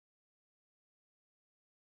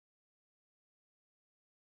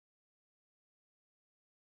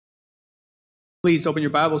Please open your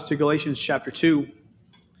Bibles to Galatians chapter 2.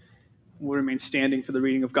 We'll remain standing for the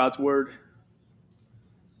reading of God's Word.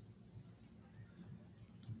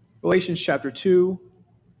 Galatians chapter 2,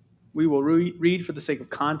 we will read for the sake of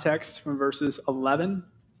context from verses 11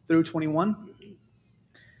 through 21.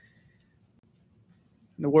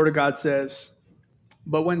 The Word of God says,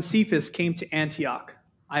 "But when Cephas came to Antioch,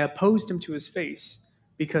 I opposed him to his face,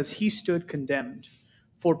 because he stood condemned.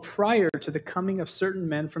 For prior to the coming of certain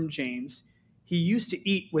men from James, he used to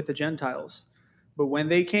eat with the Gentiles. But when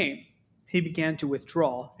they came, he began to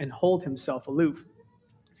withdraw and hold himself aloof,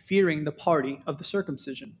 fearing the party of the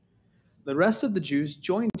circumcision. The rest of the Jews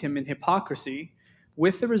joined him in hypocrisy,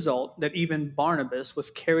 with the result that even Barnabas was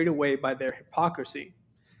carried away by their hypocrisy.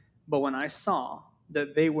 But when I saw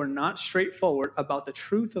that they were not straightforward about the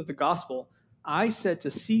truth of the gospel, I said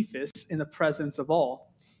to Cephas in the presence of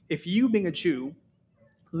all, 'If you, being a Jew,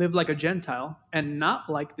 live like a Gentile and not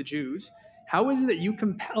like the Jews, how is it that you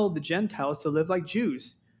compel the Gentiles to live like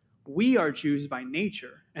Jews? We are Jews by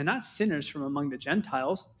nature, and not sinners from among the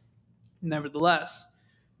Gentiles. Nevertheless,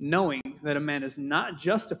 knowing that a man is not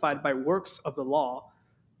justified by works of the law,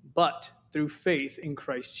 but through faith in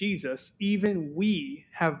Christ Jesus, even we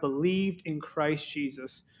have believed in Christ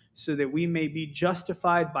Jesus, so that we may be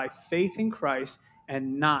justified by faith in Christ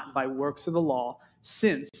and not by works of the law,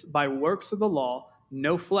 since by works of the law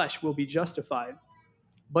no flesh will be justified.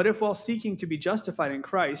 But if while seeking to be justified in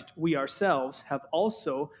Christ, we ourselves have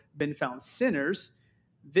also been found sinners,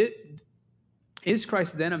 is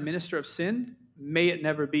Christ then a minister of sin? May it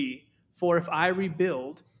never be. For if I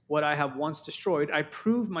rebuild what I have once destroyed, I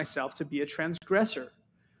prove myself to be a transgressor.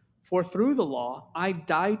 For through the law I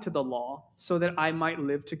died to the law, so that I might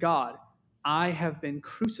live to God. I have been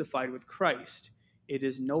crucified with Christ. It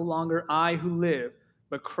is no longer I who live,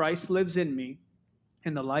 but Christ lives in me.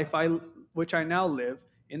 In the life which I now live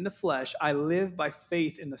in the flesh, I live by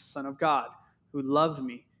faith in the Son of God, who loved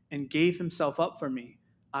me and gave himself up for me.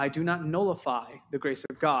 I do not nullify the grace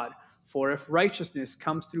of God, for if righteousness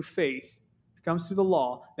comes through faith, comes through the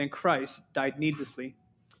law, then Christ died needlessly."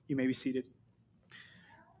 You may be seated.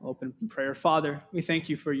 We'll open in prayer. Father, we thank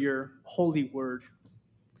you for your holy word.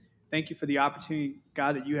 Thank you for the opportunity,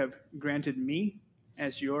 God, that you have granted me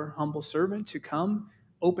as your humble servant to come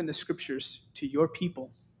open the scriptures to your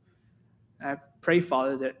people. And I pray,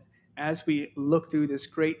 Father, that as we look through this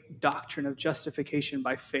great doctrine of justification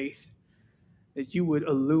by faith, that you would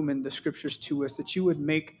illumine the scriptures to us, that you would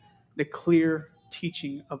make the clear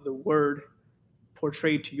teaching of the word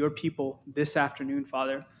portrayed to your people this afternoon,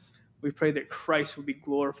 Father. We pray that Christ would be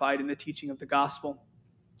glorified in the teaching of the gospel,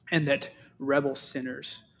 and that rebel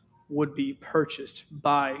sinners would be purchased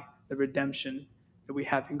by the redemption that we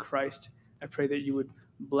have in Christ. I pray that you would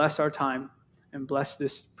bless our time and bless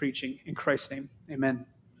this preaching in Christ's name. Amen.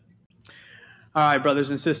 All right, brothers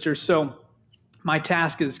and sisters. So my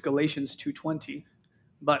task is Galatians 2:20.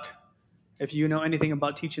 But if you know anything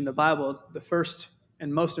about teaching the Bible, the first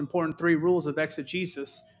and most important three rules of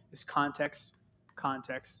exegesis is context,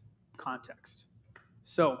 context, context.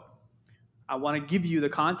 So I want to give you the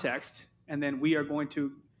context, and then we are going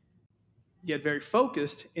to get very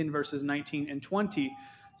focused in verses 19 and 20.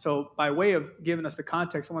 So by way of giving us the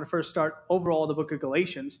context, I want to first start overall the book of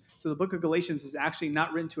Galatians. So the book of Galatians is actually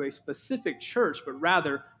not written to a specific church, but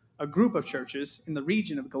rather a group of churches in the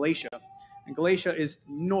region of Galatia. And Galatia is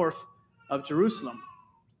north of Jerusalem.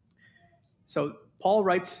 So Paul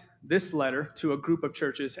writes this letter to a group of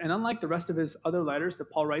churches. And unlike the rest of his other letters that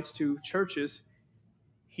Paul writes to churches,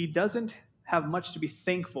 he doesn't have much to be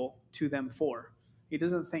thankful to them for. He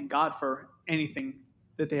doesn't thank God for anything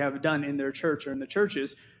that they have done in their church or in the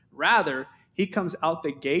churches. Rather, he comes out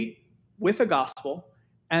the gate with a gospel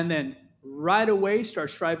and then right away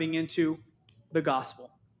starts striving into the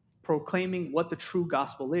gospel, proclaiming what the true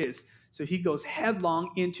gospel is. So he goes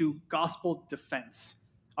headlong into gospel defense,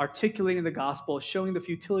 articulating the gospel, showing the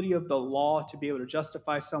futility of the law to be able to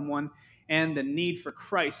justify someone, and the need for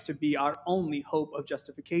Christ to be our only hope of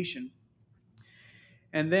justification.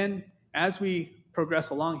 And then as we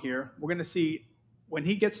progress along here, we're going to see when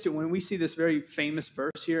we see this very famous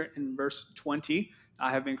verse here in verse 20,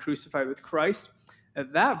 I have been crucified with Christ,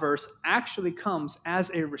 that verse actually comes as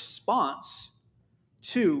a response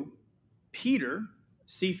to Peter,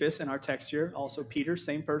 Cephas in our text here, also Peter,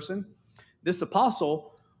 same person, this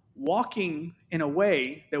apostle walking in a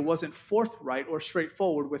way that wasn't forthright or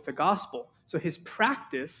straightforward with the gospel. So his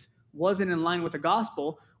practice wasn't in line with the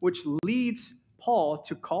gospel, which leads Paul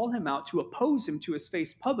to call him out, to oppose him to his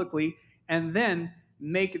face publicly, and then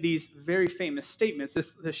make these very famous statements,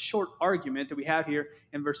 this short argument that we have here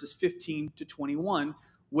in verses 15 to 21,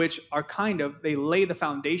 which are they lay the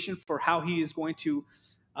foundation for how he is going to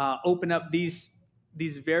open up these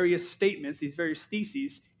various statements, these various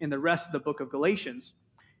theses in the rest of the book of Galatians.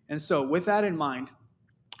 And so with that in mind,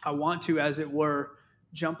 I want to, as it were,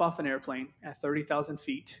 jump off an airplane at 30,000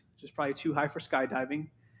 feet, which is probably too high for skydiving.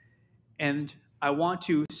 And I want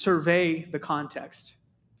to survey the context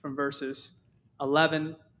from verses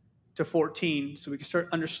 11 to 14 so we can start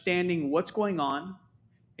understanding what's going on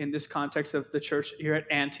in this context of the church here at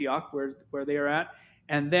Antioch, where they are at.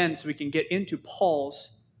 And then so we can get into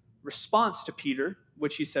Paul's response to Peter,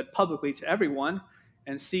 which he said publicly to everyone,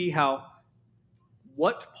 and see how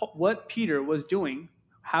what Peter was doing,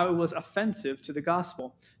 how it was offensive to the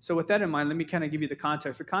gospel. So with that in mind, let me kind of give you the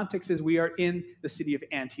context. The context is we are in the city of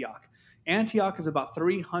Antioch. Antioch is about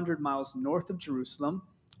 300 miles north of Jerusalem.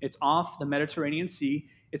 It's off the Mediterranean Sea.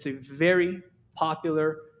 It's a very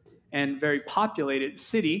popular and very populated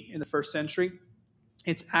city in the first century.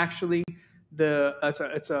 It's actually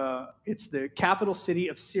it's the capital city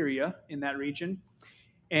of Syria in that region,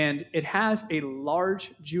 and it has a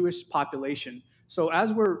large Jewish population. So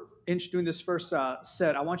as we're doing this first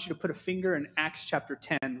set, I want you to put a finger in Acts chapter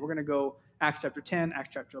 10. We're going to go Acts chapter 10, Acts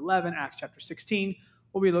chapter 11, Acts chapter 16.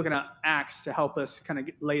 We'll be looking at Acts to help us kind of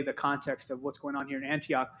lay the context of what's going on here in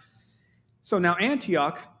Antioch. So now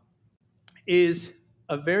Antioch is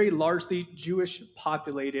a very largely Jewish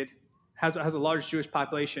populated, has a large Jewish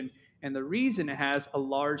population. And the reason it has a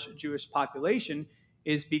large Jewish population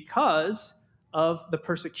is because of the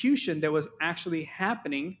persecution that was actually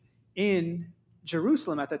happening in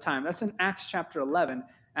Jerusalem at the time. That's in Acts chapter 11.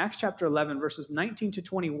 Acts chapter 11, verses 19 to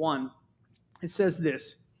 21. It says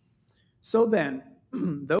this: "So then,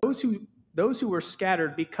 those who were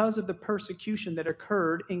scattered because of the persecution that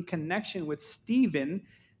occurred in connection with Stephen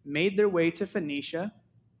made their way to Phoenicia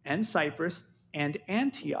and Cyprus and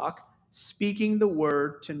Antioch, speaking the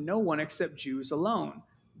word to no one except Jews alone.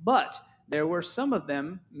 But there were some of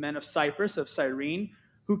them, men of Cyprus, of Cyrene,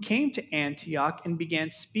 who came to Antioch and began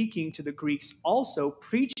speaking to the Greeks also,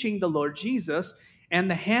 preaching the Lord Jesus, and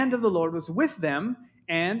the hand of the Lord was with them,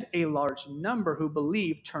 and a large number who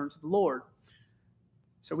believed turned to the Lord."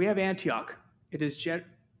 So we have Antioch. It is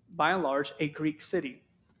by and large a Greek city,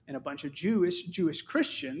 and a bunch of Jewish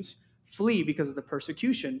Christians flee because of the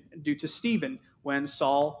persecution due to Stephen when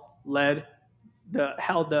Saul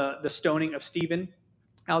held the stoning of Stephen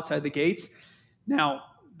outside the gates. Now,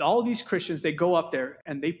 all these Christians, they go up there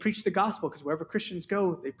and they preach the gospel, because wherever Christians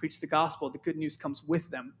go, they preach the gospel. The good news comes with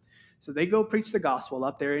them. So they go preach the gospel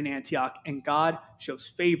up there in Antioch, and God shows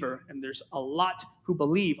favor, and there's a lot who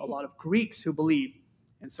believe, a lot of Greeks who believe.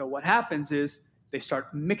 And so what happens is they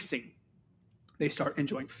start mixing. They start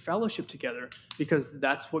enjoying fellowship together, because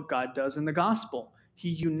that's what God does in the gospel. He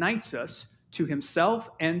unites us to himself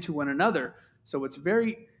and to one another. So what's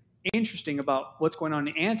very interesting about what's going on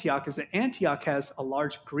in Antioch is that Antioch has a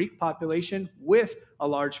large Greek population with a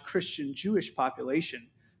large Christian Jewish population.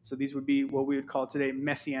 So these would be what we would call today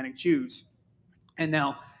Messianic Jews. And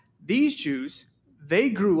now these Jews,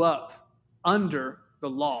 they grew up under the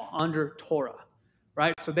law, under Torah,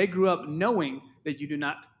 right? So they grew up knowing that you do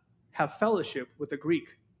not have fellowship with a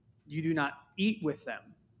Greek. You do not eat with them,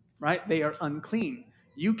 right? They are unclean.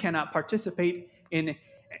 You cannot participate in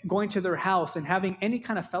going to their house and having any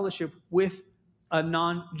kind of fellowship with a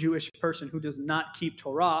non-Jewish person who does not keep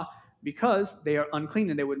Torah, because they are unclean,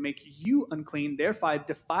 and they would make you unclean, thereby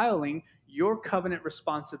defiling your covenant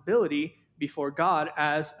responsibility before God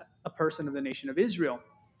as a person of the nation of Israel.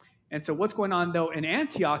 And so what's going on, though, in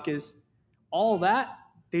Antioch is all that,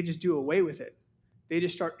 they just do away with it. They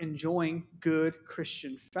just start enjoying good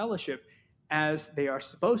Christian fellowship as they are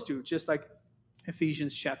supposed to, just like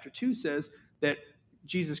Ephesians chapter 2 says that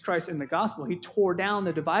Jesus Christ in the gospel, he tore down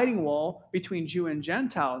the dividing wall between Jew and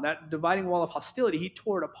Gentile. That dividing wall of hostility, he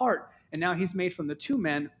tore it apart. And now he's made from the two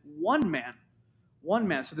men, one man. One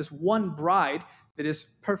man. So this one bride that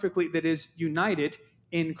is united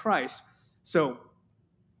in Christ. So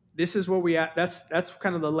this is where we at. That's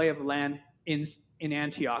kind of the lay of the land in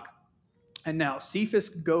Antioch. And now Cephas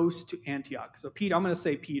goes to Antioch. So Peter, I'm going to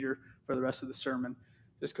say Peter for the rest of the sermon,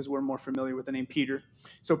 just because we're more familiar with the name Peter.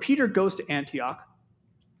 So Peter goes to Antioch.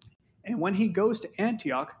 And when he goes to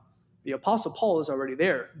Antioch, the Apostle Paul is already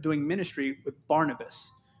there doing ministry with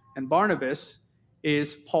Barnabas. And Barnabas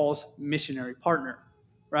is Paul's missionary partner,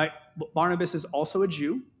 right? Barnabas is also a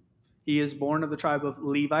Jew. He is born of the tribe of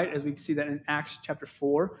Levite, as we can see that in Acts chapter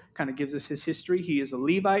 4, kind of gives us his history. He is a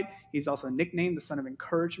Levite. He's also nicknamed the son of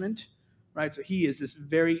encouragement, right? So he is this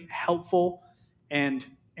very helpful and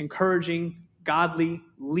encouraging, godly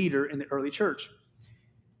leader in the early church.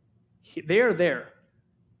 They are there.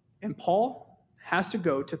 And Paul has to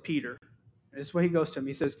go to Peter. This is what he goes to him.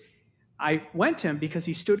 He says, I went to him because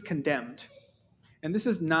he stood condemned. And this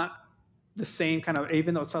is not the same kind of,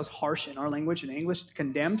 even though it sounds harsh in our language, in English,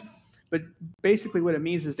 condemned. But basically what it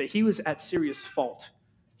means is that he was at serious fault.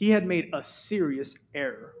 He had made a serious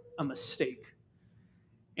error, a mistake.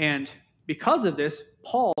 And because of this,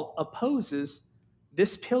 Paul opposes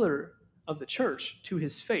this pillar of the church to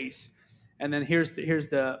his face. And then here's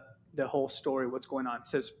the whole story, what's going on. It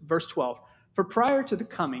says, verse 12, For prior to the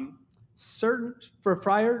coming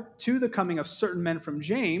of certain men from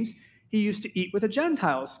James, he used to eat with the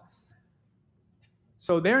Gentiles.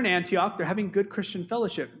 So they're in Antioch, they're having good Christian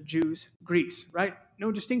fellowship, Jews, Greeks, right?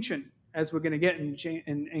 No distinction, as we're going to get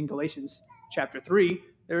in Galatians chapter 3.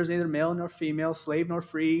 There is neither male nor female, slave nor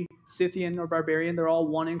free, Scythian nor barbarian. They're all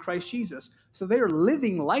one in Christ Jesus. So they are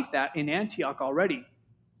living like that in Antioch already.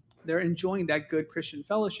 They're enjoying that good Christian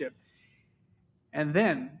fellowship. And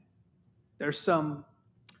then there's some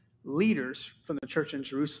leaders from the church in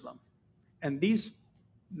Jerusalem. And these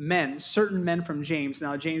men, certain men from James.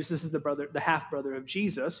 Now, James, this is the half-brother of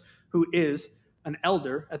Jesus, who is an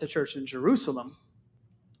elder at the church in Jerusalem.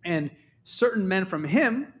 And certain men from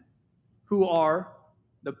him who are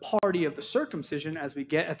the party of the circumcision, as we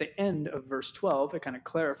get at the end of verse 12, it kind of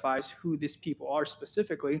clarifies who these people are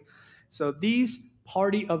specifically. So these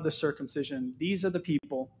party of the circumcision, these are the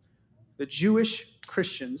people, the Jewish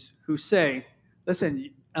Christians who say,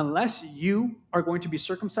 listen, unless you are going to be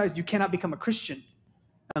circumcised, you cannot become a Christian.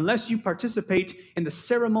 Unless you participate in the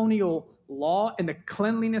ceremonial law and the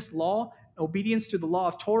cleanliness law, obedience to the law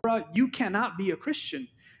of Torah, you cannot be a Christian.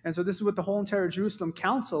 And so this is what the whole entire Jerusalem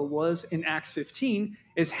council was in Acts 15,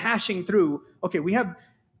 is hashing through, okay, we have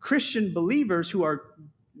Christian believers who are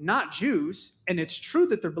not Jews, and it's true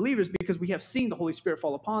that they're believers because we have seen the Holy Spirit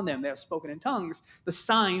fall upon them. They have spoken in tongues. The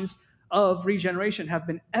signs of regeneration have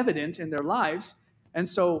been evident in their lives. And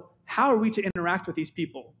so how are we to interact with these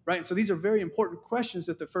people, right? And so these are very important questions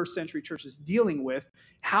that the first century church is dealing with.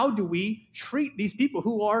 How do we treat these people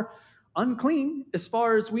who are unclean as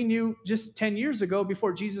far as we knew just 10 years ago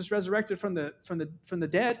before Jesus resurrected from the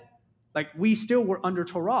dead? Like, we still were under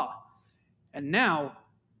Torah. And now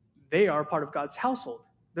they are part of God's household.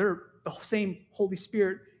 They're the same Holy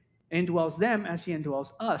Spirit indwells them as he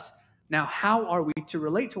indwells us. Now, how are we to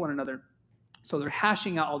relate to one another? So they're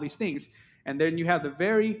hashing out all these things. And then you have the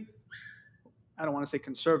very, I don't want to say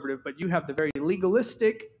conservative, but you have the very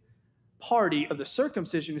legalistic party of the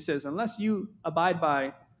circumcision who says, unless you abide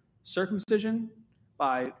by circumcision,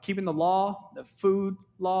 by keeping the law, the food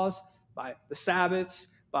laws, by the Sabbaths,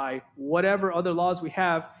 by whatever other laws we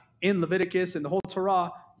have in Leviticus and the whole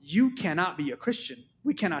Torah, you cannot be a Christian.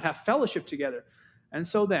 We cannot have fellowship together. And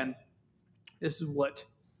so then, this is what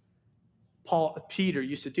Peter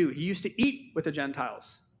used to do. He used to eat with the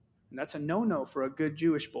Gentiles. And that's a no-no for a good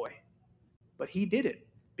Jewish boy. But he did it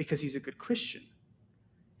because he's a good Christian.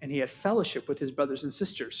 And he had fellowship with his brothers and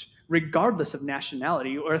sisters, regardless of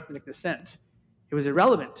nationality or ethnic descent. It was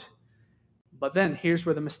irrelevant. But then here's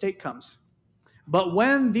where the mistake comes. But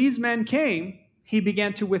when these men came, he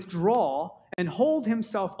began to withdraw and hold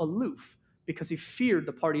himself aloof because he feared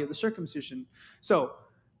the party of the circumcision. So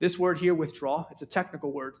this word here, withdraw, it's a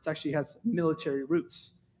technical word. It actually has military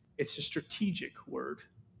roots. It's a strategic word.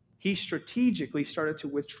 He strategically started to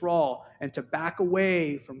withdraw and to back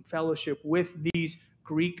away from fellowship with these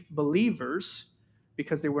Greek believers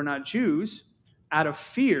because they were not Jews out of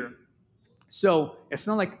fear. So it's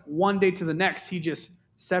not like one day to the next he just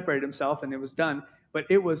separated himself and it was done, but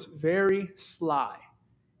it was very sly.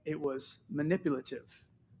 It was manipulative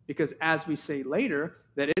because, as we say later,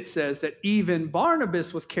 that it says that even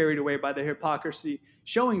Barnabas was carried away by the hypocrisy,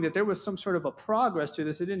 showing that there was some sort of a progress to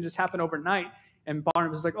this. It didn't just happen overnight and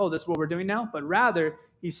Barnabas is like, oh, this is what we're doing now, but rather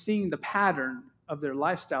he's seeing the pattern of their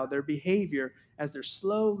lifestyle, their behavior, as they're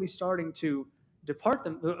slowly starting to depart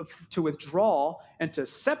them, to withdraw and to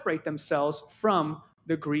separate themselves from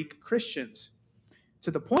the Greek Christians, to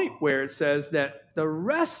the point where it says that the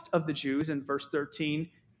rest of the Jews, in verse 13,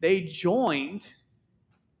 they joined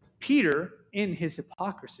Peter in his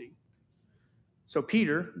hypocrisy. So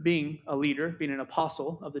Peter, being a leader, being an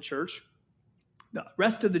apostle of the church, the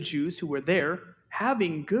rest of the Jews who were there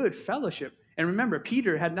having good fellowship. And remember,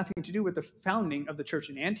 Peter had nothing to do with the founding of the church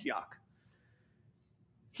in Antioch.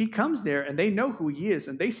 He comes there and they know who he is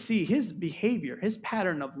and they see his behavior, his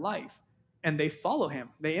pattern of life, and they follow him.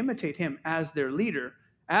 They imitate him as their leader,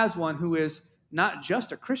 as one who is not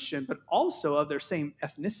just a Christian, but also of their same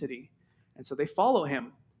ethnicity. And so they follow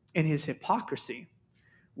him in his hypocrisy,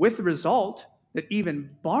 with the result that even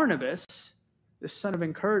Barnabas, this son of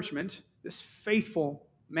encouragement, this faithful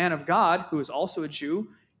man of God, who is also a Jew,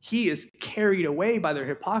 He is carried away by their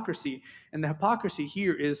hypocrisy. And the hypocrisy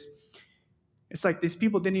here is, it's like these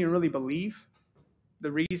people didn't even really believe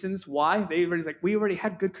the reasons why. We already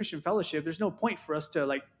had good Christian fellowship. There's no point for us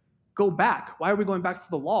to go back. Why are we going back to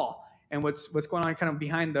the law? And what's going on kind of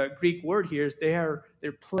behind the Greek word here is they're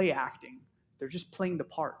play acting. They're just playing the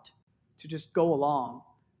part to just go along,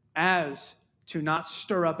 as to not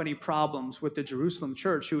stir up any problems with the Jerusalem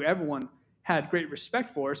church, who everyone had great respect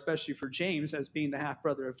for, especially for James as being the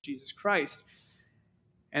half-brother of Jesus Christ.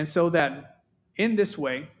 And so that in this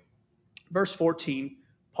way, verse 14,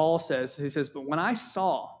 Paul says, but when I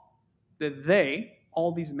saw that they,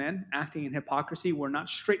 all these men acting in hypocrisy, were not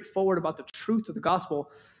straightforward about the truth of the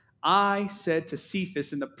gospel, I said to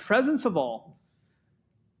Cephas in the presence of all,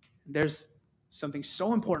 there's something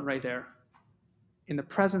so important right there, in the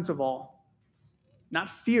presence of all, not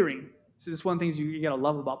fearing. So this is one of the things you got to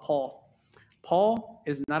love about Paul. Paul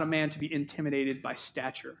is not a man to be intimidated by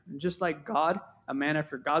stature. And just like God, a man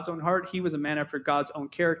after God's own heart, he was a man after God's own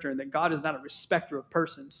character, and that God is not a respecter of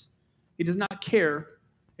persons. He does not care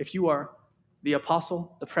if you are the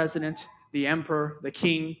apostle, the president, the emperor, the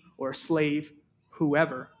king, or a slave,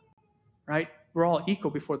 whoever, right? We're all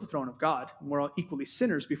equal before the throne of God, and we're all equally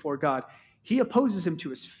sinners before God. He opposes him to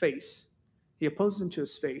his face. He opposes him to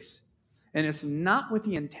his face. And it's not with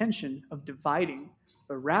the intention of dividing,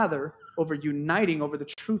 but rather over uniting over the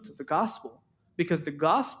truth of the gospel, because the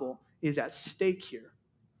gospel is at stake here.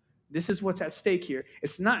 This is what's at stake here.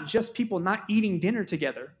 It's not just people not eating dinner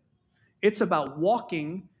together. It's about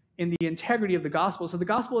walking in the integrity of the gospel. So the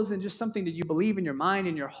gospel isn't just something that you believe in your mind,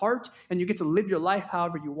 in your heart, and you get to live your life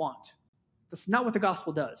however you want. That's not what the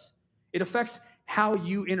gospel does. It affects how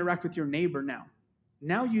you interact with your neighbor now.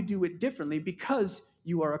 Now you do it differently because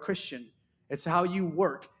you are a Christian. It's how you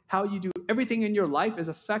work, how you do everything in your life is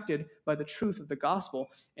affected by the truth of the gospel.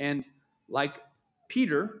 And like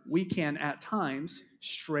Peter, we can at times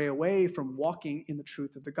stray away from walking in the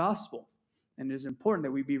truth of the gospel. And it is important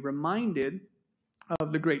that we be reminded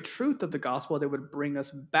of the great truth of the gospel that would bring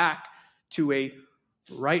us back to a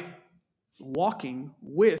right walking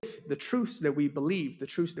with the truths that we believe, the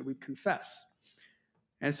truths that we confess.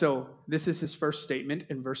 And so this is his first statement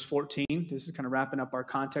in verse 14. This is kind of wrapping up our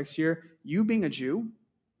context here. You being a Jew,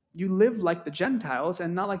 you live like the Gentiles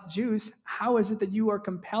and not like the Jews. How is it that you are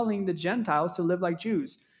compelling the Gentiles to live like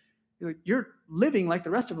Jews? You're living like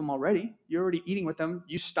the rest of them already. You're already eating with them.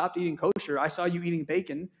 You stopped eating kosher. I saw you eating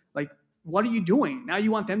bacon. What are you doing? Now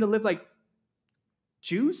you want them to live like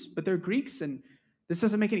Jews, but they're Greeks, and this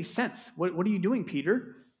doesn't make any sense. What are you doing,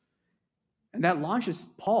 Peter? And that launches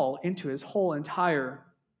Paul into his whole entire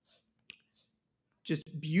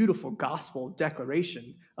just beautiful gospel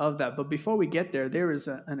declaration of that. But before we get there, there is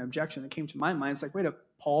an objection that came to my mind. It's like, wait a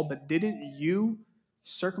Paul, but didn't you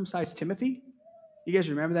circumcise Timothy? You guys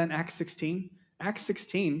remember that in Acts 16? Acts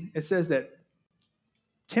 16, it says that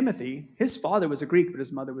Timothy, his father was a Greek, but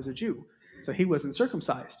his mother was a Jew. So he wasn't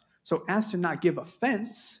circumcised. So as to not give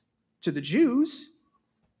offense to the Jews,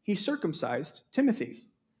 he circumcised Timothy.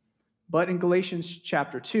 But in Galatians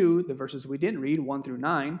chapter 2, the verses we didn't read, 1 through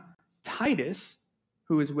 9, Titus,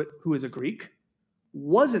 who is a Greek,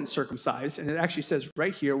 wasn't circumcised. And it actually says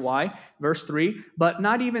right here why. Verse 3, but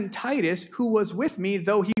not even Titus, who was with me,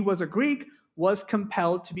 though he was a Greek, was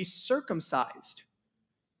compelled to be circumcised.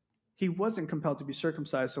 He wasn't compelled to be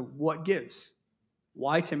circumcised, so what gives?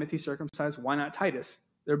 Why Timothy circumcised? Why not Titus?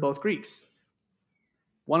 They're both Greeks.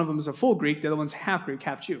 One of them is a full Greek, the other one's half Greek,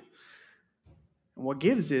 half Jew. And what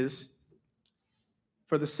gives is,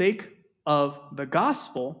 for the sake of the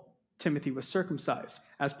gospel, Timothy was circumcised.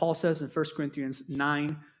 As Paul says in 1 Corinthians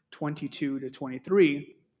 9, 22 to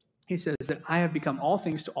 23, he says that I have become all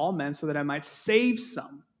things to all men so that I might save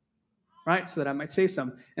some. Right? So that I might save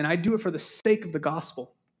some. And I do it for the sake of the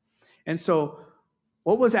gospel. And so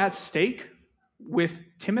what was at stake with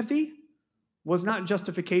Timothy was not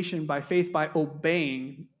justification by faith by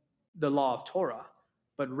obeying the law of Torah,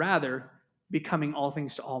 but rather becoming all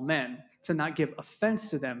things to all men, to not give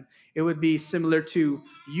offense to them. It would be similar to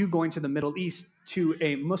you going to the Middle East, to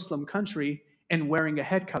a Muslim country, and wearing a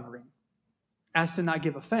head covering, as to not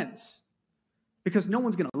give offense. Because no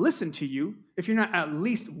one's going to listen to you if you're not at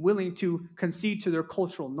least willing to concede to their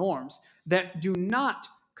cultural norms that do not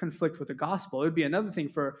conflict with the gospel. It would be another thing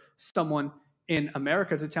for someone in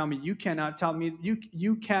America to tell me, you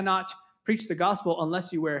cannot preach the gospel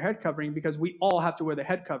unless you wear a head covering, because we all have to wear the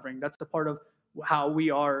head covering. That's the part of how we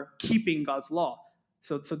are keeping God's law.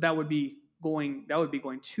 So that would be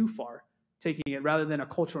going too far, taking it rather than a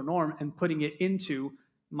cultural norm and putting it into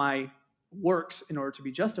my works in order to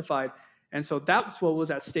be justified. And so that's what was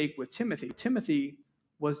at stake with Timothy. Timothy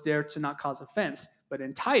was there to not cause offense, But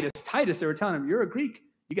in Titus, they were telling him, you're a Greek.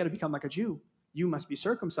 You got to become like a Jew. You must be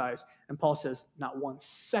circumcised. And Paul says, not 1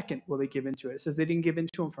 second will they give into it. It says they didn't give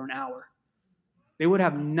into him for an hour. They would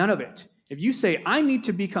have none of it. If you say, I need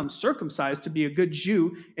to become circumcised to be a good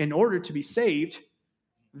Jew in order to be saved,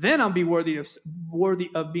 then I'll be worthy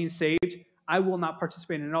of being saved. I will not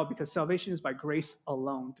participate in it all, because salvation is by grace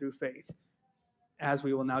alone through faith, as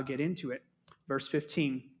we will now get into it. Verse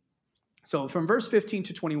 15. So from verse 15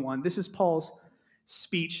 to 21, this is Paul's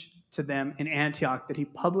speech to them in Antioch that he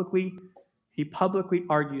publicly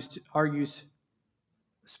argues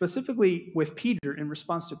specifically with Peter, in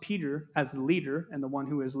response to Peter as the leader and the one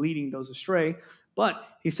who is leading those astray. But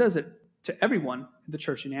he says it to everyone in the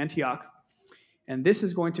church in Antioch. And this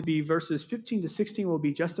is going to be verses 15 to 16 will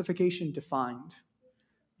be justification defined.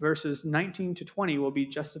 Verses 19 to 20 will be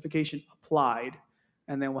justification applied.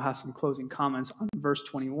 And then we'll have some closing comments on verse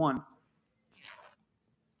 21.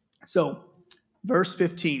 So, verse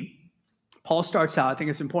 15. Paul starts out, I think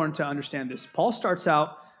it's important to understand this. Paul starts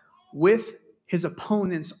out with his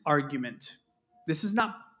opponent's argument. This is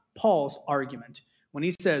not Paul's argument. When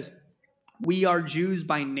he says, we are Jews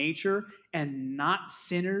by nature and not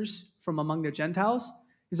sinners from among the Gentiles,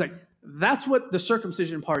 he's like, that's what the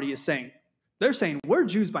circumcision party is saying. They're saying, we're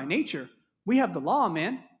Jews by nature. We have the law,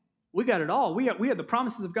 man. We got it all. We have the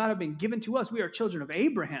promises of God have been given to us. We are children of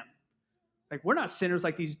Abraham. Like, we're not sinners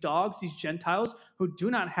like these dogs, these Gentiles who do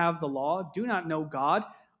not have the law, do not know God,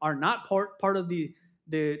 are not part of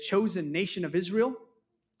the chosen nation of Israel.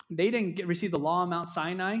 They didn't receive the law on Mount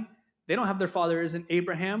Sinai. They don't have their father isn't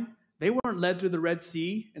Abraham. They weren't led through the Red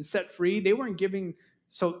Sea and set free. They weren't giving,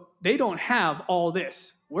 so they don't have all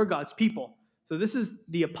this. We're God's people. So this is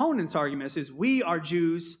the opponent's argument, is we are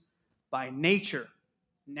Jews by nature,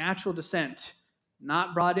 natural descent,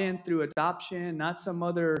 not brought in through adoption, not some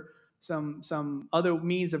other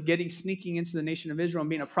means of sneaking into the nation of Israel and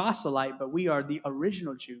being a proselyte, but we are the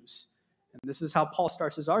original Jews. And this is how Paul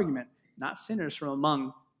starts his argument, not sinners from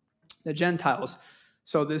among the Gentiles.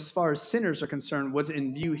 So as far as sinners are concerned, what's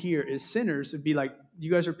in view here is sinners would be like, you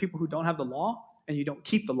guys are people who don't have the law and you don't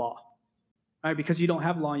keep the law. Right? Because you don't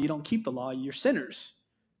have law and you don't keep the law, you're sinners.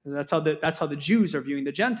 And that's how the Jews are viewing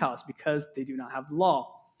the Gentiles, because they do not have the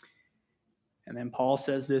law. And then Paul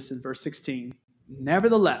says this in verse 16,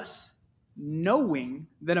 nevertheless, knowing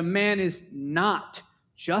that a man is not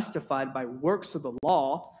justified by works of the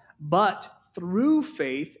law, but through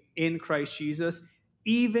faith in Christ Jesus,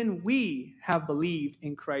 even we have believed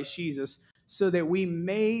in Christ Jesus, so that we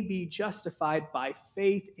may be justified by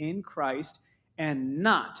faith in Christ and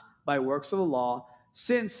not by works of the law,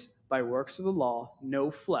 since by works of the law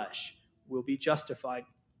no flesh will be justified.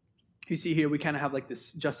 You see here we kind of have like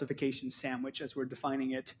this justification sandwich as we're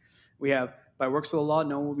defining it. We have by works of the law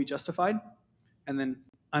no one will be justified, and then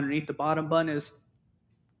underneath the bottom bun is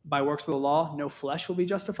by works of the law no flesh will be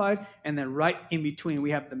justified, and then right in between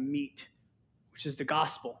we have the meat, which is the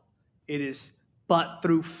gospel. It is but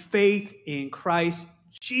through faith in Christ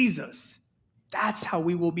Jesus. That's how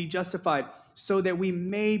we will be justified, so that we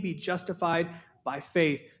may be justified by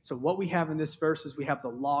faith. So what we have in this verse is we have the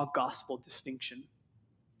law-gospel distinction.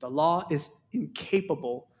 The law is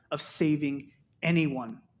incapable of saving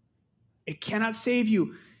anyone. It cannot save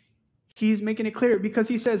you. He's making it clear because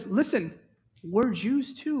he says, listen, we're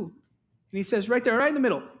Jews too. And he says right there, right in the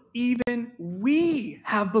middle, even we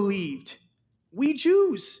have believed. We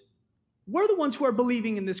Jews, we're the ones who are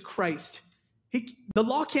believing in this Christ. The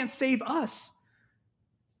law can't save us.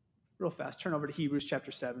 Real fast, turn over to Hebrews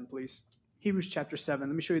chapter 7, please. Hebrews chapter 7.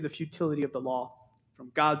 Let me show you the futility of the law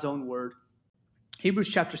from God's own word. Hebrews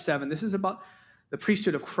chapter 7. This is about the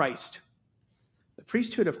priesthood of Christ. The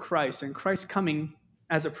priesthood of Christ, and Christ coming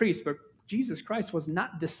as a priest, but Jesus Christ was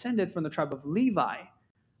not descended from the tribe of Levi,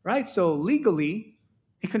 right? So legally,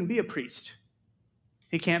 he couldn't be a priest.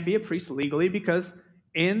 He can't be a priest legally because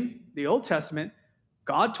in the Old Testament,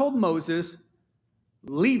 God told Moses,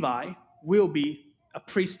 Levi will be a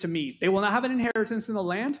priest to me. They will not have an inheritance in the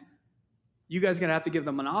land. You guys are going to have to give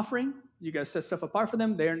them an offering. You guys set stuff apart for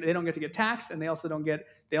them. They don't get to get taxed, and they also don't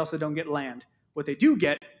get land. What they do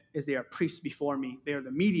get is they are priests before me. They are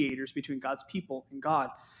the mediators between God's people and God.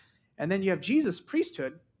 And then you have Jesus'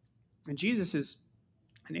 priesthood, and Jesus is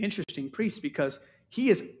an interesting priest because he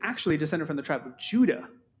is actually descended from the tribe of Judah,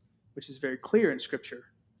 which is very clear in Scripture,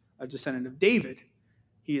 a descendant of David.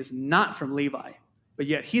 He is not from Levi, but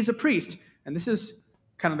yet he's a priest. And this is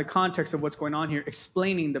kind of the context of what's going on here,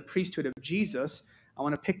 explaining the priesthood of Jesus. I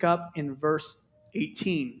want to pick up in verse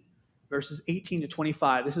 18, verses 18 to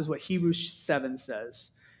 25. This is what Hebrews 7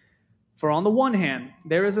 says. For on the one hand,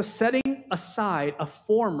 there is a setting aside a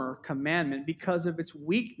former commandment because of its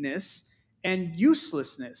weakness and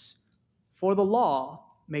uselessness, for the law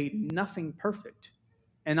made nothing perfect.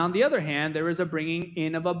 And on the other hand, there is a bringing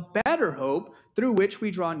in of a better hope through which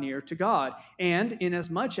we draw near to God. And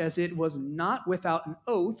inasmuch as it was not without an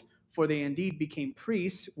oath, for they indeed became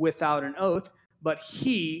priests without an oath, but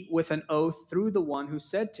he with an oath through the one who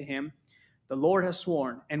said to him, the Lord has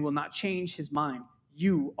sworn and will not change his mind.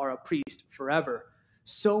 You are a priest forever.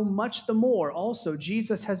 So much the more also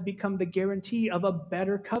Jesus has become the guarantee of a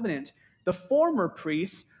better covenant. The former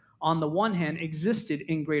priests, on the one hand, existed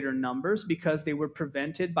in greater numbers because they were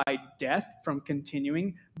prevented by death from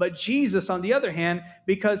continuing. But Jesus, on the other hand,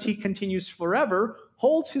 because he continues forever,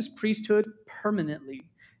 holds his priesthood permanently.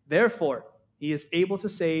 Therefore, he is able to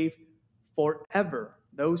save forever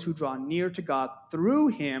those who draw near to God through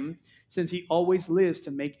him, since he always lives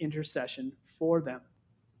to make intercession for them.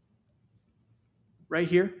 Right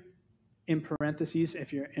here, in parentheses,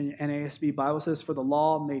 if you're in NASB Bible, says, for the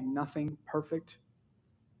law made nothing perfect.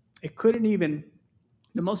 It couldn't even,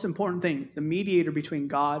 the most important thing, the mediator between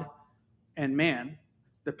God and man,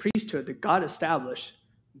 the priesthood that God established,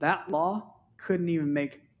 that law couldn't even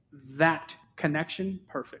make that connection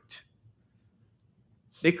perfect.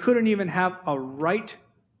 They couldn't even have a right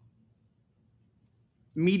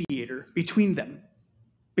mediator between them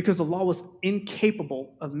because the law was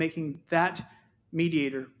incapable of making that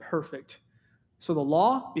mediator perfect. So the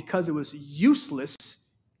law, because it was useless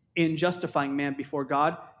in justifying man before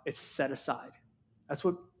God, it's set aside. That's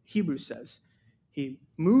what Hebrews says. He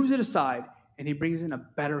moves it aside and he brings in a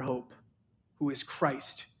better hope, who is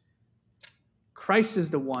Christ. Christ is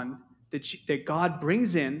the one that God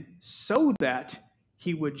brings in so that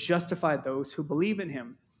he would justify those who believe in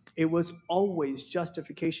him. It was always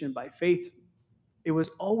justification by faith. It was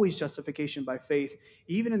always justification by faith.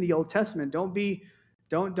 Even in the Old Testament,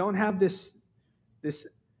 don't have this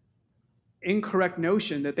incorrect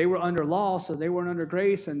notion that they were under law, so they weren't under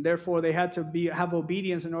grace, and therefore they had to have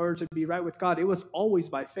obedience in order to be right with God. It was always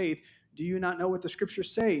by faith. Do you not know what the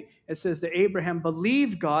scriptures say? It says that Abraham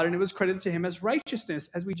believed God, and it was credited to him as righteousness,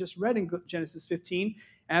 as we just read in Genesis 15.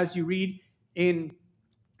 As you read in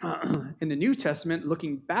the New Testament,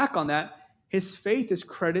 looking back on that, his faith is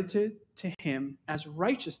credited to him as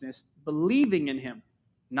righteousness, believing in him,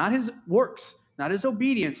 not his works, not his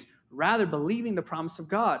obedience, rather believing the promise of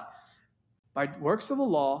God. By works of the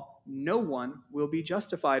law, no one will be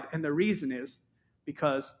justified. And the reason is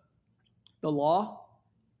because the law,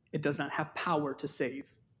 it does not have power to save.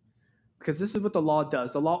 Because this is what the law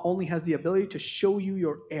does. The law only has the ability to show you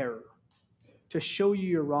your error, to show you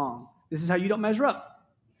you're wrong. This is how you don't measure up.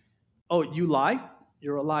 Oh, you lie?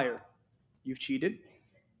 You're a liar. You've cheated?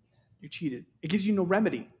 You cheated. It gives you no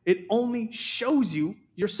remedy. It only shows you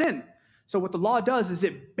your sin. So what the law does is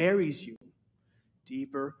it buries you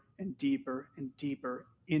deeper and deeper and deeper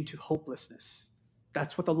into hopelessness.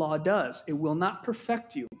 That's what the law does. It will not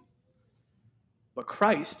perfect you. But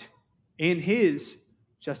Christ, in his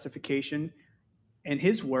justification and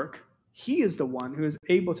his work, he is the one who is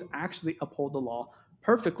able to actually uphold the law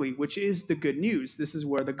perfectly, which is the good news. This is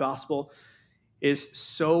where the gospel is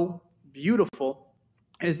so beautiful,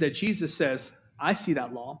 is that Jesus says, I see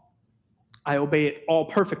that law. I obey it all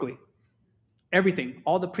perfectly. Everything,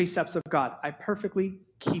 all the precepts of God, I perfectly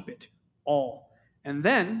keep it all. And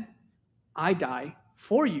then I die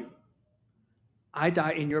for you. I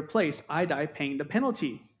die in your place. I die paying the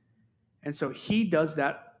penalty. And so he does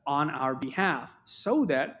that on our behalf so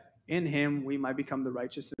that in him we might become the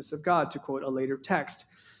righteousness of God, to quote a later text.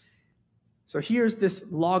 So here's this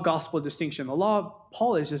law-gospel distinction. The law,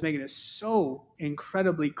 Paul is just making it so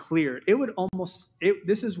incredibly clear.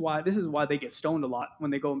 This is why they get stoned a lot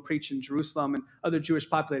when they go and preach in Jerusalem and other Jewish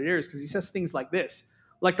populated areas, because he says things like this.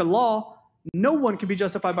 Like the law, no one can be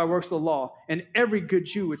justified by works of the law. And every good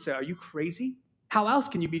Jew would say, are you crazy? How else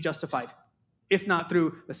can you be justified? If not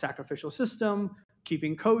through the sacrificial system,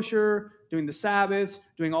 keeping kosher, doing the Sabbaths,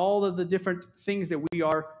 doing all of the different things that we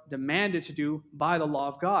are demanded to do by the law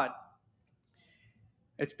of God.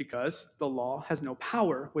 It's because the law has no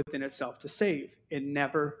power within itself to save. It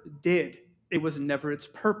never did. It was never its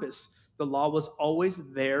purpose. The law was always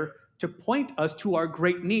there to point us to our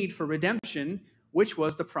great need for redemption, which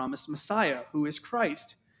was the promised Messiah, who is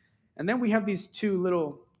Christ. And then we have these two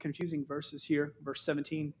little confusing verses here, verse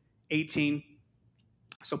 17, 18.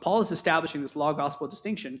 So Paul is establishing this law-gospel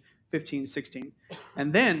distinction, 15, 16.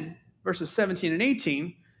 And then verses 17 and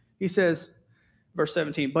 18, he says, verse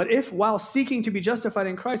 17, but if while seeking to be justified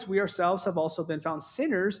in Christ, we ourselves have also been found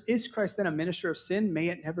sinners, is Christ then a minister of sin? May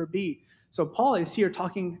it never be. So Paul is here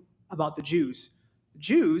talking about the Jews. The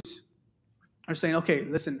Jews are saying, okay,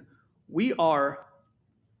 listen, we are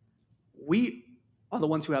the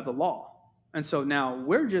ones who have the law. And so now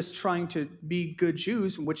we're just trying to be good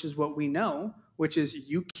Jews, which is what we know, which is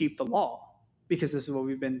you keep the law, because this is what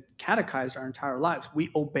we've been catechized our entire lives. We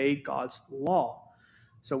obey God's law.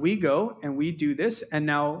 So we go and we do this, and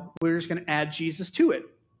now we're just going to add Jesus to it,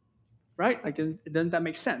 right? Like, doesn't that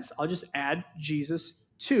make sense? I'll just add Jesus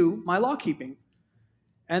to my law keeping.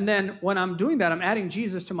 And then when I'm doing that, I'm adding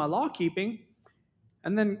Jesus to my law keeping.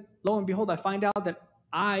 And then lo and behold, I find out that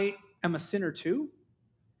I am a sinner too.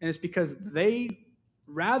 And it's because they,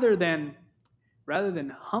 rather than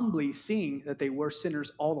humbly seeing that they were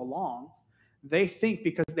sinners all along, they think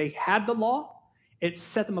because they had the law, it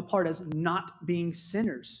set them apart as not being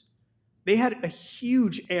sinners. They had a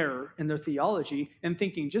huge error in their theology in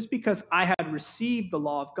thinking just because I had received the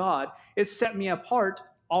law of God, it set me apart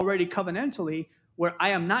already covenantally, where I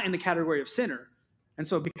am not in the category of sinner. And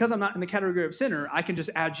so because I'm not in the category of sinner, I can just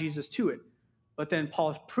add Jesus to it. But then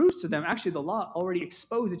Paul proves to them, actually, the law already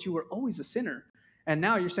exposed that you were always a sinner. And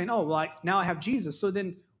now you're saying, oh, like now I have Jesus. So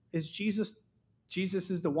then is Jesus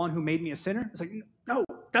is the one who made me a sinner? It's like, no,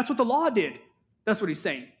 that's what the law did. That's what he's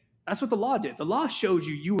saying. That's what the law did. The law showed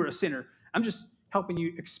you were a sinner. I'm just helping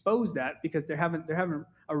you expose that, because they're having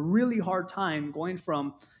a really hard time going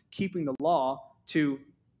from keeping the law to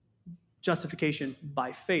justification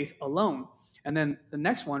by faith alone. And then the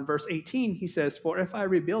next one, verse 18, he says, for if I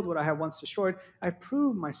rebuild what I have once destroyed, I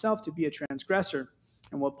prove myself to be a transgressor.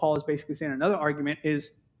 And what Paul is basically saying, another argument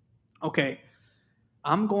is, okay,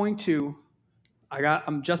 I'm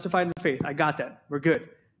justified in faith. I got that. We're good.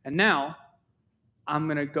 And now I'm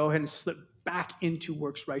going to go ahead and slip back into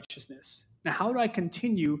works righteousness. Now, how do I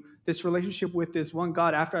continue this relationship with this one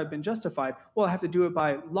God after I've been justified? Well, I have to do it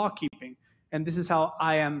by law keeping. And this is how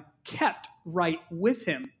I am kept right with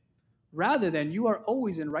him, rather than you are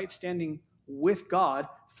always in right standing with God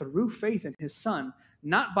through faith in his Son,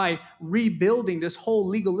 not by rebuilding this whole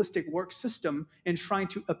legalistic work system and trying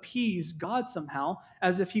to appease God somehow,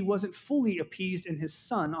 as if he wasn't fully appeased in his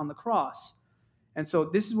Son on the cross. And so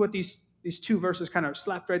this is what these two verses kind of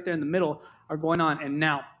slapped right there in the middle are going on. And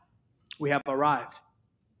now we have arrived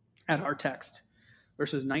at our text,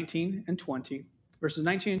 verses 19 and 20. Verses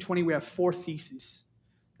 19 and 20, we have four theses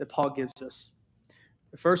that Paul gives us.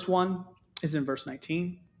 The first one is in verse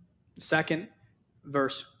 19. The second,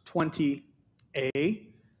 verse 20a.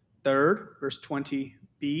 Third, verse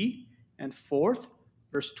 20b. And fourth,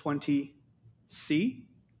 verse 20c.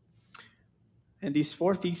 And these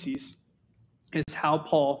four theses is how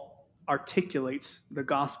Paul articulates the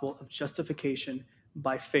gospel of justification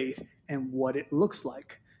by faith and what it looks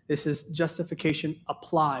like. This is justification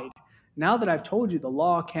applied. Now that I've told you the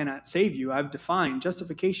law cannot save you, I've defined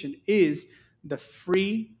justification is the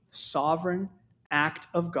free, sovereign act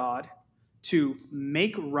of God to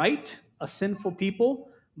make right a sinful people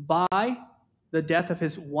by the death of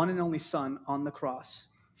his one and only Son on the cross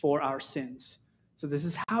for our sins. So this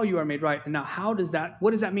is how you are made right. And now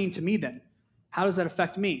what does that mean to me then? How does that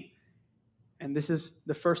affect me? And this is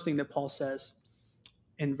the first thing that Paul says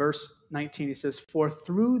in verse 19. He says, for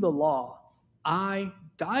through the law I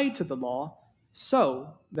died to the law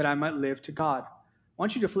so that I might live to God. I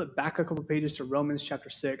want you to flip back a couple pages to Romans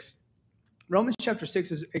chapter 6. Romans chapter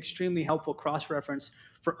 6 is extremely helpful cross-reference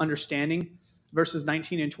for understanding verses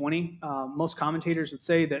 19 and 20. Most commentators would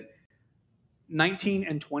say that 19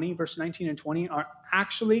 and 20, verse 19 and 20 are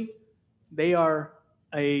actually, they are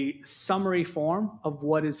a summary form of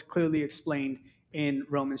what is clearly explained in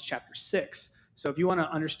Romans chapter 6. So if you want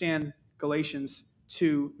to understand Galatians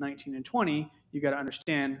 2, 19 and 20, you got to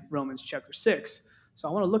understand Romans chapter 6. So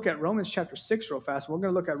I want to look at Romans chapter 6 real fast. We're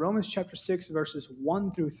going to look at Romans chapter 6, verses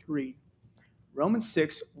 1 through 3. Romans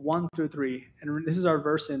 6, 1 through 3. And this is our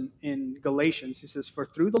verse in Galatians. He says, for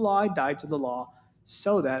through the law I died to the law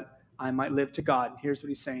so that I might live to God. Here's what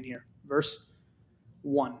he's saying here. Verse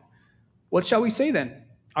 1. What shall we say then?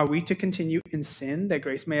 Are we to continue in sin that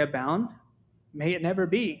grace may abound? May it never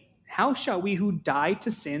be. How shall we who died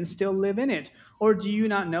to sin still live in it? Or do you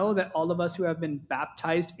not know that all of us who have been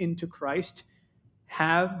baptized into Christ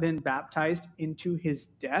have been baptized into his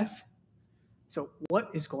death? So what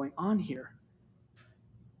is going on here?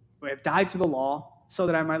 We have died to the law so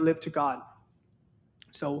that I might live to God.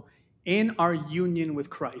 So in our union with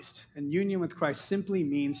Christ, and union with Christ simply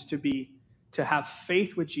means to have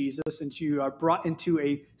faith with Jesus, and you are brought into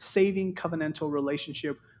a saving covenantal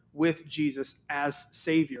relationship with Jesus as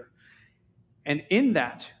Savior. And in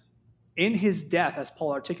that, in his death, as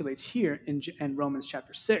Paul articulates here in Romans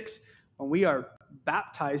chapter 6, when we are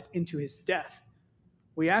baptized into his death,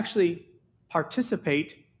 we actually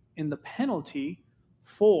participate in the penalty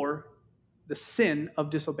for the sin of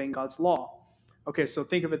disobeying God's law. Okay, so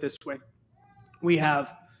think of it this way. We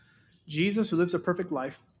have Jesus, who lives a perfect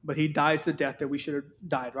life, but he dies the death that we should have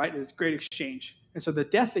died, right? There's a great exchange. And so the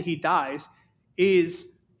death that he dies is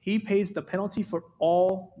he pays the penalty for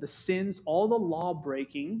all the sins, all the law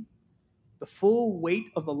breaking, the full weight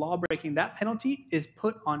of the law breaking. That penalty is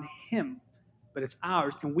put on him, but it's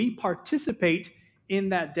ours. And we participate in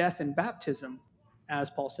that death in baptism, as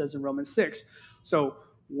Paul says in Romans 6. So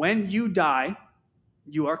when you die,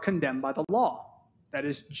 you are condemned by the law. That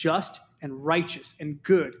is just and righteous and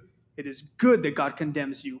good. It is good that God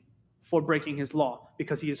condemns you for breaking his law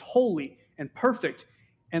because he is holy and perfect,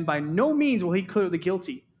 and by no means will he clear the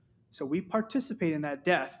guilty. So we participate in that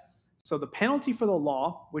death. So the penalty for the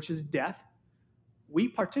law, which is death, we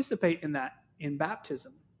participate in that in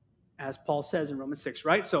baptism, as Paul says in Romans 6,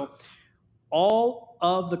 right? So all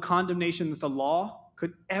of the condemnation that the law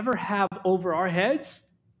could ever have over our heads,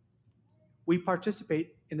 we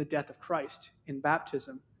participate in the death of Christ in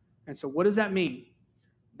baptism. And so what does that mean?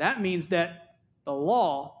 That means that the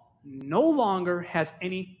law no longer has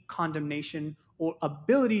any condemnation or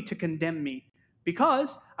ability to condemn me.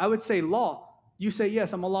 Because I would say, law, you say,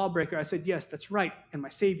 yes, I'm a lawbreaker. I said, yes, that's right. And my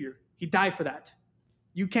Savior, he died for that.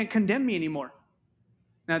 You can't condemn me anymore.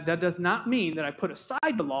 Now, that does not mean that I put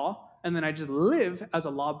aside the law and then I just live as a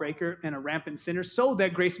lawbreaker and a rampant sinner so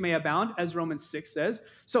that grace may abound, as Romans 6 says.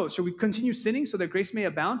 So, should we continue sinning so that grace may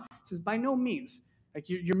abound? It says, by no means. Like,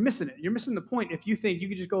 you're missing it. You're missing the point if you think you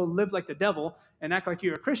could just go live like the devil and act like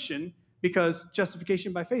you're a Christian because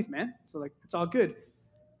justification by faith, man. So, like, it's all good.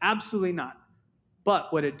 Absolutely not.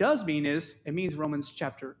 But what it does mean is, it means Romans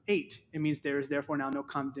chapter 8. It means there is therefore now no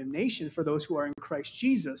condemnation for those who are in Christ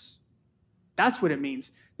Jesus. That's what it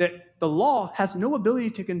means, that the law has no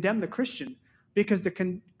ability to condemn the Christian because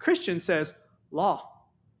the Christian says, law,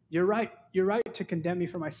 you're right to condemn me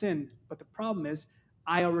for my sin. But the problem is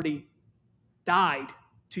I already died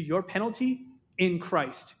to your penalty in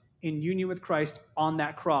Christ, in union with Christ on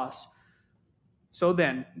that cross. So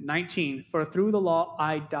then, 19, for through the law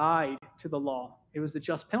I died to the law. It was the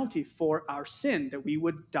just penalty for our sin that we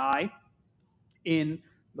would die in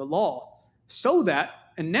the law. So that,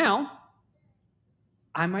 and now,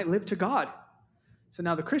 I might live to God. So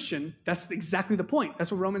now the Christian, that's exactly the point.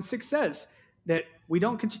 That's what Romans 6 says, that we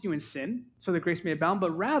don't continue in sin so that grace may abound,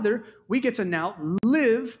 but rather we get to now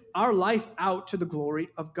live our life out to the glory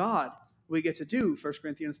of God. We get to do 1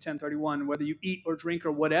 Corinthians 10:31, whether you eat or drink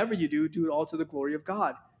or whatever you do, do it all to the glory of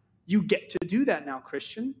God. You get to do that now,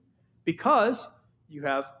 Christian, because you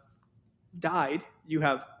have died,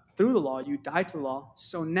 through the law, you died to the law,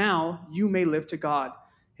 so now you may live to God.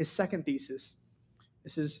 His second thesis,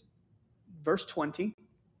 this is verse 20,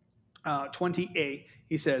 20a.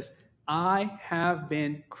 He says, I have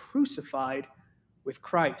been crucified with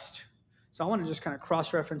Christ. So I want to just kind of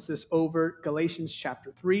cross-reference this over Galatians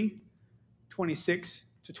chapter 3, 26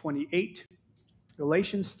 to 28.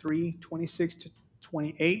 Galatians 3, 26 to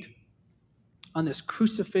 28. On this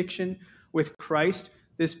crucifixion with Christ,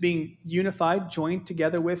 this being unified, joined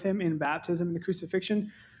together with him in baptism and the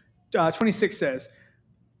crucifixion. 26 says,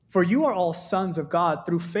 for you are all sons of God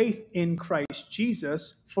through faith in Christ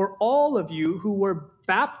Jesus. For all of you who were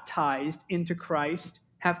baptized into Christ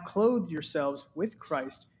have clothed yourselves with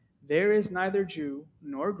Christ. There is neither Jew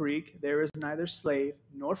nor Greek. There is neither slave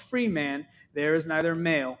nor free man. There is neither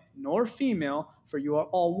male nor female, for you are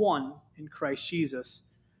all one in Christ Jesus.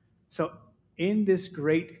 So in this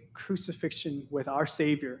great crucifixion with our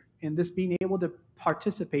Savior, in this being able to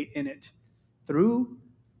participate in it through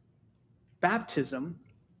baptism,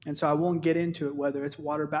 and so I won't get into it, whether it's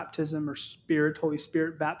water baptism or Holy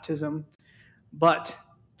Spirit baptism, but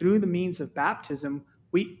through the means of baptism,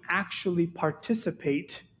 we actually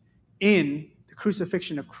participate in the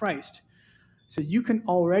crucifixion of Christ. So you can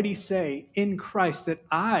already say in Christ that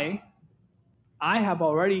I have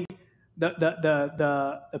already,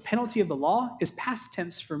 the penalty of the law is past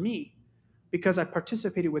tense for me because I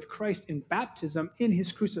participated with Christ in baptism in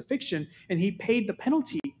his crucifixion, and he paid the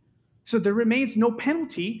penalty. So there remains no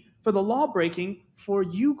penalty for the law breaking for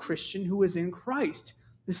you, Christian, who is in Christ.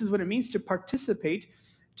 This is what it means to participate,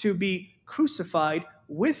 to be crucified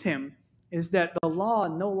with him, is that the law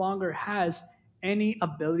no longer has any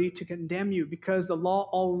ability to condemn you because the law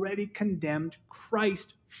already condemned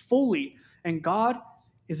Christ fully. And God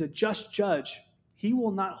is a just judge. He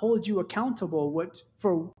will not hold you accountable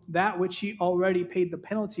for that which he already paid the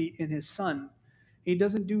penalty in his Son. He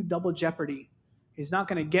doesn't do double jeopardy. He's not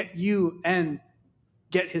going to get you and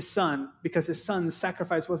get his Son because his Son's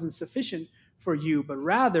sacrifice wasn't sufficient for you, but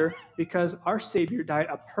rather because our Savior died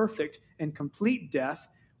a perfect and complete death,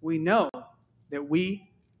 we know that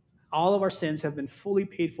all of our sins have been fully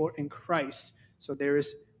paid for in Christ. So there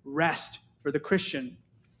is rest for the Christian.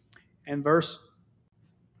 And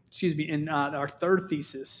in our third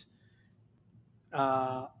thesis,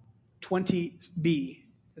 20b,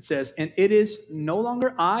 it says, and it is no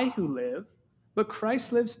longer I who live, but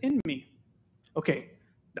Christ lives in me. Okay,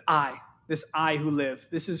 this I who live.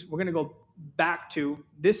 We're going to go back to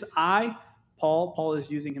this I. Paul is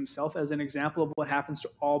using himself as an example of what happens to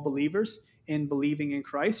all believers in believing in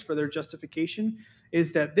Christ for their justification,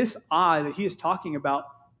 is that this I that he is talking about,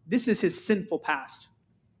 this is his sinful past.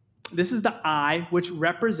 This is the I which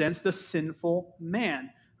represents the sinful man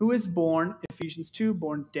who is born, Ephesians 2,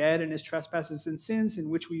 born dead in his trespasses and sins, in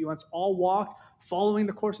which we once all walked, following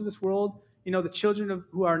the course of this world. The children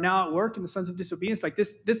who are now at work and the sons of disobedience, like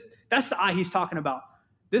this, that's the I he's talking about.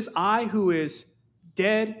 This I who is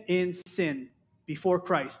dead in sin before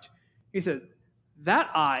Christ. He said, that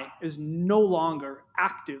I is no longer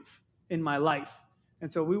active in my life.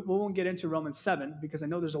 And so we won't get into Romans 7 because I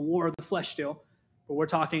know there's a war of the flesh still, but we're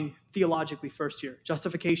talking theologically first here,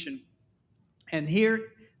 justification. And here,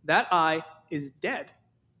 that I is dead.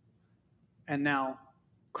 And now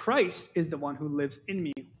Christ is the one who lives in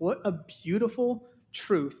me. What a beautiful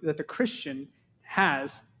truth that the Christian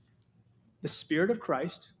has the Spirit of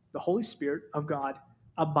Christ, the Holy Spirit of God,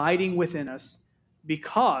 abiding within us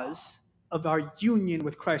because of our union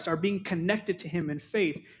with Christ, our being connected to him in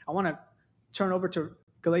faith. I want to turn over to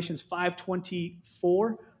Galatians 5:24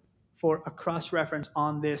 for a cross-reference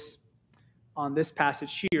on this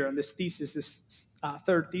passage here, on this thesis, this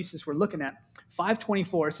third thesis we're looking at.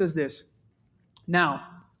 5:24 says this, now,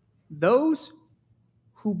 those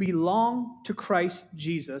who belong to Christ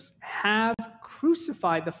Jesus have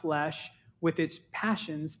crucified the flesh with its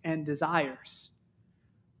passions and desires.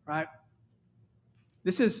 Right?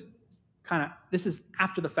 This is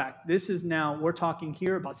after the fact. This is now, we're talking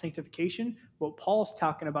here about sanctification. What Paul's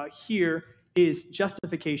talking about here is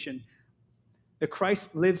justification. The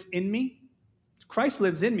Christ lives in me. Christ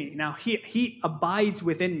lives in me. Now, he abides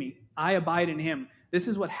within me. I abide in him. This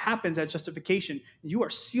is what happens at justification. You are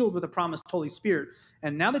sealed with the promised Holy Spirit.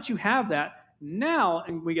 And now that you have that,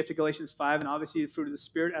 and we get to Galatians 5, and obviously the fruit of the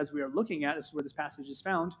Spirit, as we are looking at, this is where this passage is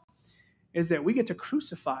found, is that we get to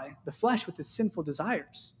crucify the flesh with its sinful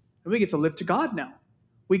desires. And we get to live to God now.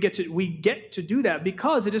 We get to do that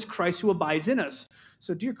because it is Christ who abides in us.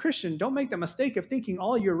 So, dear Christian, don't make the mistake of thinking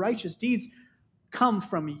all your righteous deeds come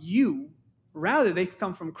from you. Rather, they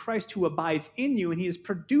come from Christ who abides in you, and he is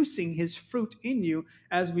producing his fruit in you.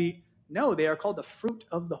 As we know, they are called the fruit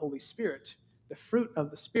of the Holy Spirit. The fruit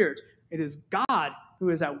of the Spirit. It is God who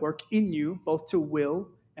is at work in you, both to will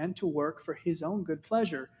and to work for his own good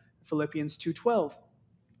pleasure. Philippians 2:12.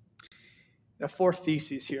 The fourth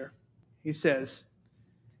thesis here. He says,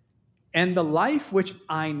 and the life which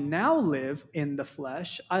I now live in the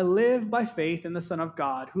flesh, I live by faith in the Son of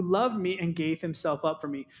God, who loved me and gave himself up for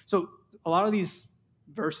me. So a lot of these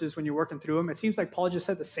verses, when you're working through them, it seems like Paul just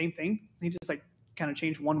said the same thing. He just kind of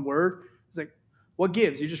changed one word. It's like, what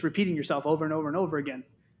gives? You're just repeating yourself over and over and over again.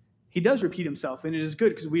 He does repeat himself, and it is good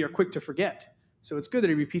because we are quick to forget. So it's good that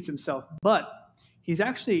he repeats himself. But he's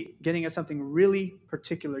actually getting at something really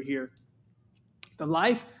particular here. The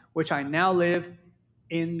life which I now live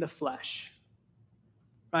in the flesh.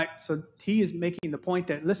 Right? So he is making the point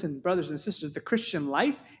that, listen, brothers and sisters, the Christian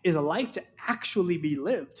life is a life to actually be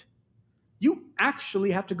lived. You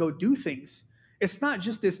actually have to go do things. It's not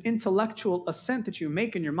just this intellectual assent that you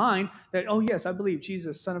make in your mind that, oh, yes, I believe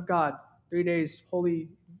Jesus, Son of God, 3 days, holy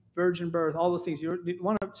virgin birth, all those things.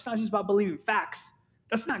 It's not just about believing facts.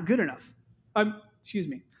 That's not good enough.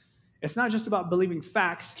 It's not just about believing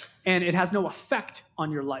facts and it has no effect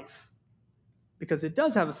on your life. Because it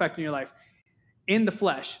does have effect on your life. In the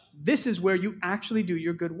flesh, this is where you actually do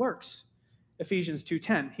your good works. Ephesians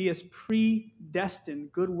 2:10, he has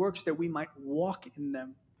predestined good works that we might walk in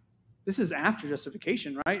them. This is after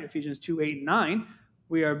justification, right? Ephesians 2:8 and 9,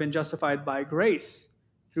 we have been justified by grace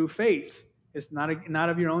through faith. It's not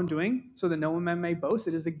of your own doing, so that no man may boast.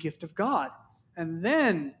 It is the gift of God. And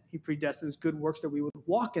then he predestines good works that we would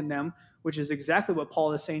walk in them, which is exactly what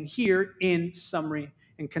Paul is saying here in summary,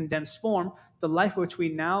 in condensed form. The life which we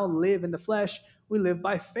now live in the flesh, we live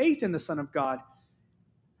by faith in the Son of God.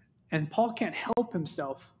 And Paul can't help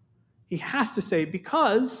himself. He has to say,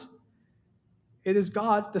 because it is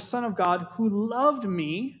God, the Son of God, who loved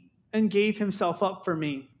me and gave himself up for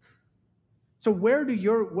me. So where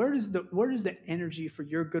does the energy for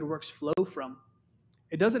your good works flow from?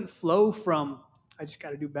 It doesn't flow from, I just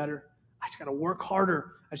got to do better. I just got to work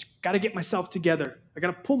harder. I just got to get myself together. I got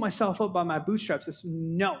to pull myself up by my bootstraps.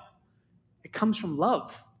 No. It comes from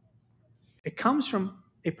love. It comes from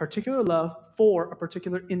a particular love for a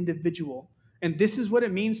particular individual. And this is what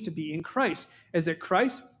it means to be in Christ, is that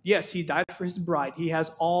Christ, yes, he died for his bride. He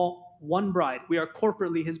has all one bride. We are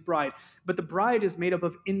corporately his bride. But the bride is made up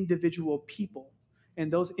of individual people.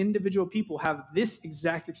 And those individual people have this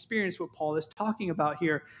exact experience, what Paul is talking about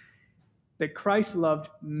here, that Christ loved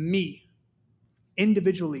me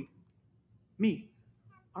individually. Me,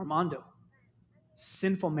 Armando,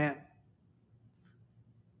 sinful man,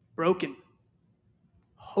 broken,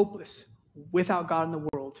 hopeless, without God in the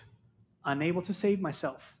world, unable to save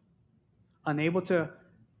myself, unable to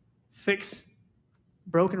fix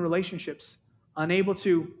broken relationships, unable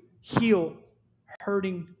to heal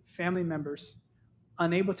hurting family members,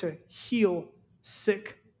 unable to heal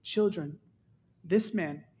sick children. This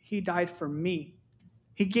man, he died for me.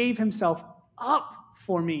 He gave himself up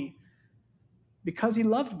for me because he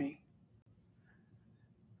loved me.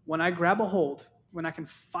 When I grab a hold, when I can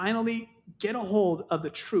finally get a hold of the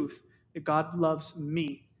truth that God loves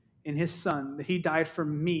me in his Son, that he died for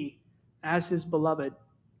me as his beloved,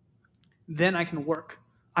 then I can work.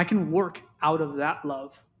 I can work out of that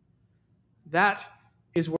love. That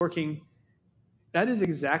is working. That is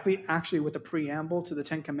exactly actually what the preamble to the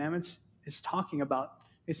Ten Commandments is talking about.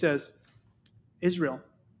 It says, Israel,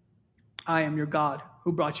 I am your God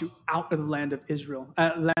who brought you out of the land of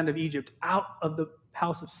land of Egypt, out of the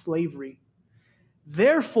house of slavery.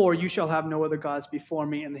 Therefore, you shall have no other gods before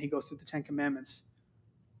me. And then he goes through the Ten Commandments.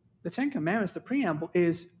 The Ten Commandments, the preamble,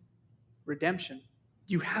 is redemption.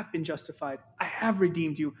 You have been justified. I have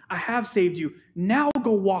redeemed you. I have saved you. Now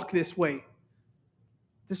go walk this way.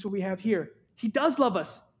 This is what we have here. He does love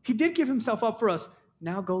us. He did give himself up for us.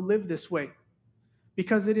 Now go live this way.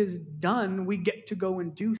 Because it is done, we get to go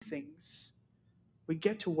and do things. We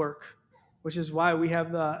get to work, which is why we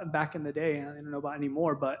have, back in the day, I don't know about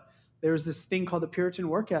anymore, but there was this thing called the Puritan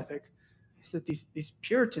work ethic. It's that these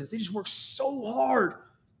Puritans, they just worked so hard.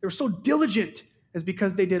 They were so diligent. It's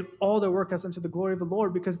because they did all their work as unto the glory of the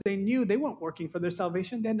Lord, because they knew they weren't working for their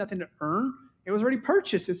salvation. They had nothing to earn. It was already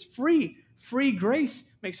purchased. It's free. Free grace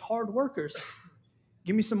makes hard workers.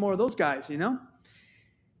 Give me some more of those guys, you know?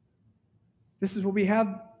 This is what we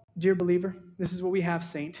have, dear believer. This is what we have,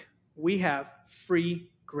 saint. We have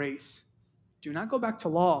free grace. Do not go back to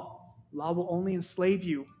law. Law will only enslave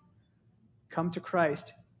you. Come to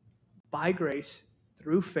Christ by grace,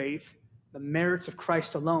 through faith, the merits of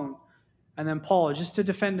Christ alone. And then Paul, just to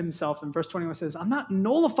defend himself, in verse 21 says, I'm not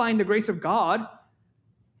nullifying the grace of God,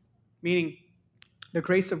 meaning the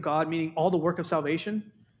grace of God, meaning all the work of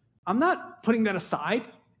salvation. I'm not putting that aside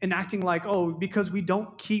and acting like, oh, because we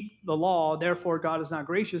don't keep the law, therefore God is not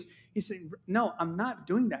gracious. He's saying, no, I'm not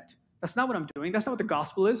doing that. That's not what I'm doing. That's not what the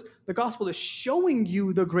gospel is. The gospel is showing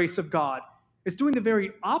you the grace of God. It's doing the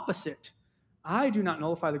very opposite. I do not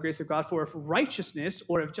nullify the grace of God, for if righteousness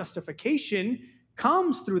or if justification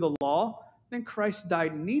comes through the law, then Christ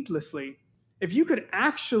died needlessly. If you could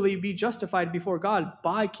actually be justified before God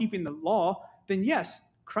by keeping the law, then yes,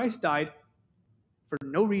 Christ died for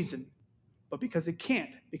no reason, but because it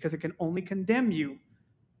can't, because it can only condemn you.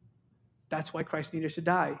 That's why Christ needed to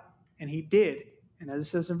die, and he did. And as it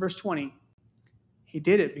says in verse 20, he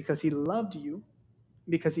did it because he loved you,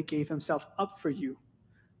 because he gave himself up for you.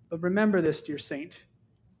 But remember this, dear saint,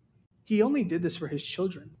 he only did this for his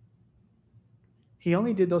children. He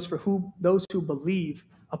only did those for those who believe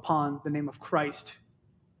upon the name of Christ.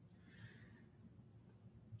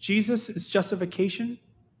 Jesus' justification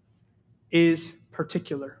is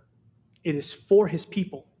particular. It is for his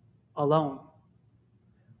people alone.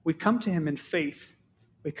 We come to him in faith.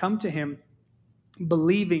 We come to him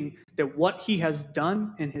believing that what he has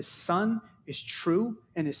done in his Son is true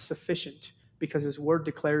and is sufficient because his word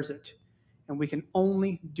declares it. And we can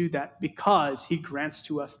only do that because he grants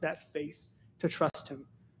to us that faith to trust him.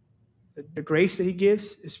 The grace that he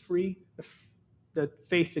gives is free. The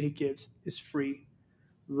faith that he gives is free.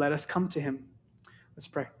 Let us come to him. Let's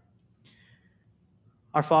pray.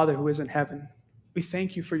 Our Father who is in heaven, we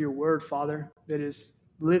thank you for your word, Father, that is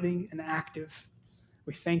living and active.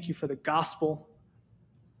 We thank you for the gospel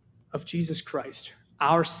of Jesus Christ,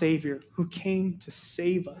 our Savior, who came to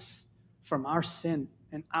save us from our sin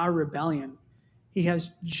and our rebellion. He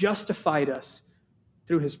has justified us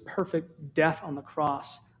through his perfect death on the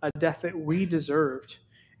cross, a death that we deserved,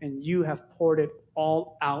 and you have poured it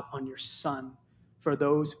all out on your Son for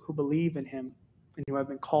those who believe in him and who have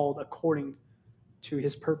been called according to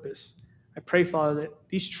his purpose. I pray, Father, that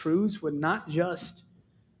these truths would not just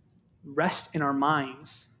rest in our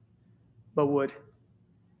minds, but would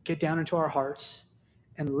get down into our hearts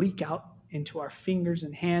and leak out into our fingers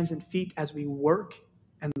and hands and feet as we work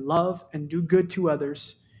and love and do good to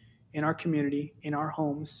others in our community, in our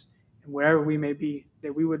homes, and wherever we may be,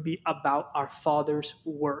 that we would be about our Father's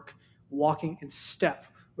work, walking in step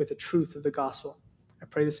with the truth of the gospel. I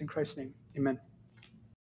pray this in Christ's name. Amen.